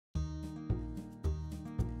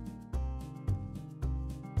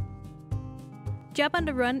Job on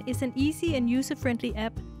the Run is an easy and user-friendly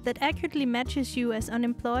app that accurately matches you as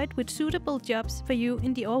unemployed with suitable jobs for you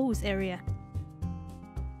in the Aarhus area.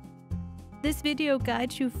 This video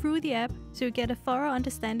guides you through the app so you get a thorough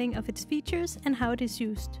understanding of its features and how it is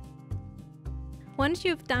used. Once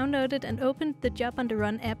you've downloaded and opened the Job on the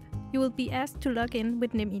Run app, you will be asked to log in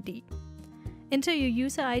with NemID. Enter your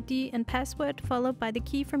user ID and password followed by the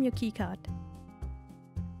key from your keycard.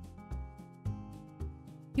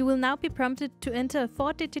 You will now be prompted to enter a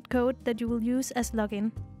 4-digit code that you will use as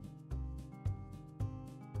login.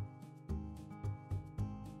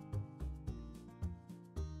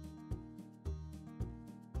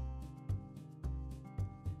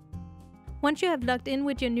 Once you have logged in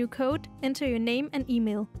with your new code, enter your name and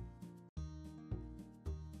email.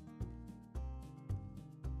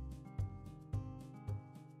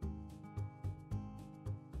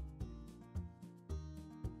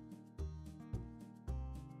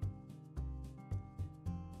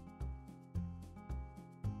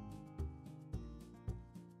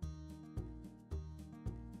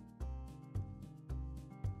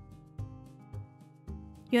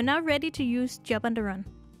 You're now ready to use Job on the Run.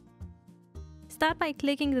 Start by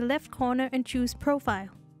clicking the left corner and choose Profile.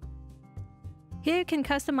 Here you can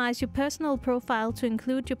customize your personal profile to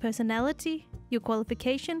include your personality, your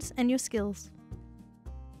qualifications, and your skills.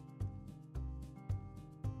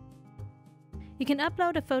 You can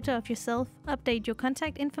upload a photo of yourself, update your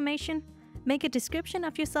contact information, make a description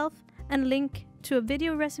of yourself, and link to a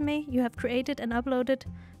video resume you have created and uploaded,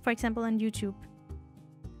 for example on YouTube.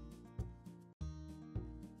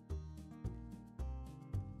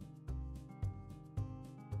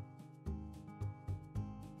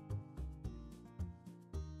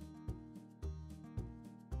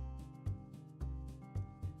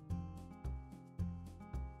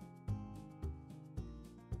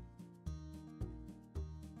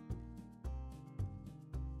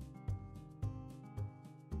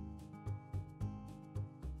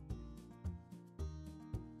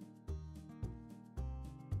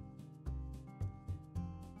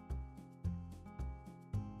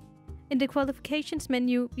 In the qualifications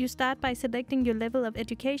menu, you start by selecting your level of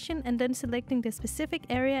education and then selecting the specific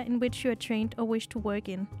area in which you are trained or wish to work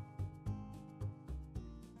in.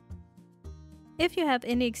 If you have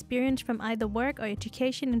any experience from either work or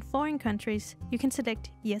education in foreign countries, you can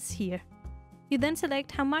select Yes here. You then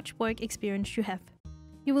select how much work experience you have.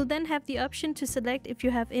 You will then have the option to select if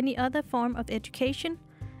you have any other form of education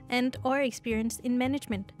and/or experience in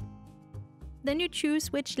management. Then you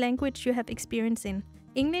choose which language you have experience in.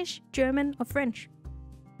 English, German, or French.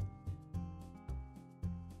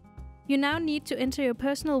 You now need to enter your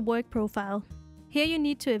personal work profile. Here you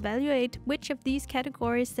need to evaluate which of these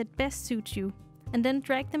categories that best suits you, and then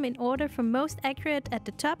drag them in order from most accurate at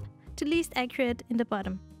the top to least accurate in the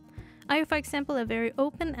bottom. Are you, for example, a very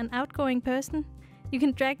open and outgoing person? You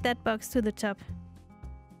can drag that box to the top.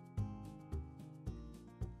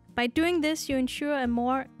 By doing this, you ensure a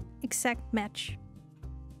more exact match.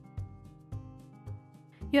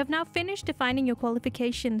 You have now finished defining your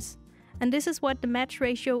qualifications, and this is what the match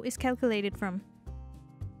ratio is calculated from.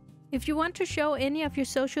 If you want to show any of your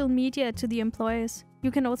social media to the employers, you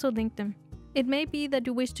can also link them. It may be that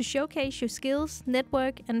you wish to showcase your skills,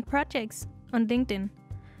 network, and projects on LinkedIn.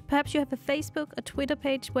 Perhaps you have a Facebook or Twitter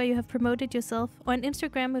page where you have promoted yourself, or an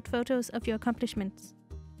Instagram with photos of your accomplishments.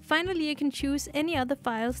 Finally, you can choose any other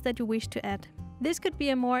files that you wish to add. This could be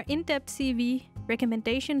a more in-depth CV,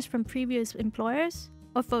 recommendations from previous employers,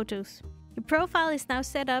 or photos. Your profile is now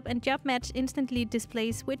set up and Job Match instantly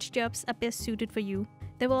displays which jobs are best suited for you.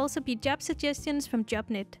 There will also be job suggestions from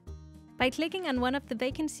JobNet. By clicking on one of the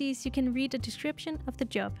vacancies, you can read a description of the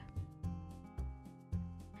job.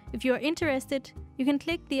 If you are interested, you can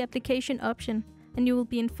click the application option and you will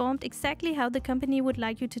be informed exactly how the company would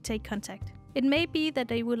like you to take contact. It may be that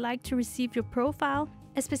they would like to receive your profile,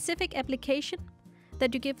 a specific application,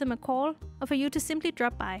 that you give them a call, or for you to simply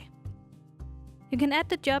drop by. You can add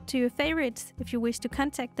the job to your favorites if you wish to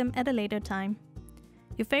contact them at a later time.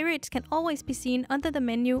 Your favorites can always be seen under the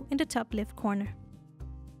menu in the top left corner.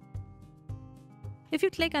 If you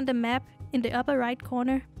click on the map in the upper right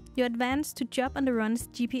corner, you advance to Job on the Run's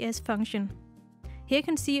GPS function. Here you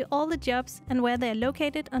can see all the jobs and where they are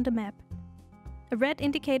located on the map. A red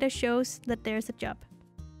indicator shows that there is a job.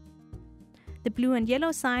 The blue and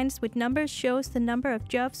yellow signs with numbers shows the number of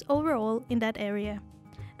jobs overall in that area.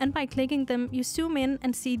 And by clicking them, you zoom in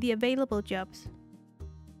and see the available jobs.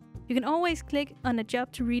 You can always click on a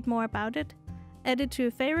job to read more about it, add it to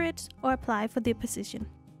your favorites, or apply for the position.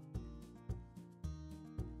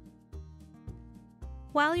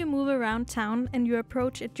 While you move around town and you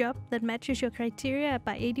approach a job that matches your criteria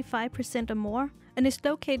by 85% or more, and is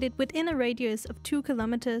located within a radius of 2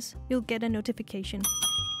 kilometers, you'll get a notification.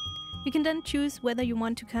 You can then choose whether you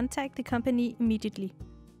want to contact the company immediately.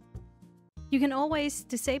 You can always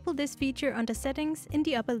disable this feature under Settings in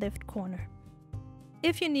the upper left corner.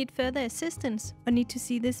 If you need further assistance or need to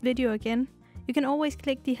see this video again, you can always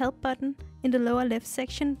click the Help button in the lower left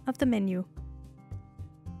section of the menu.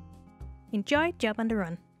 Enjoy Job on the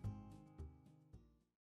Run!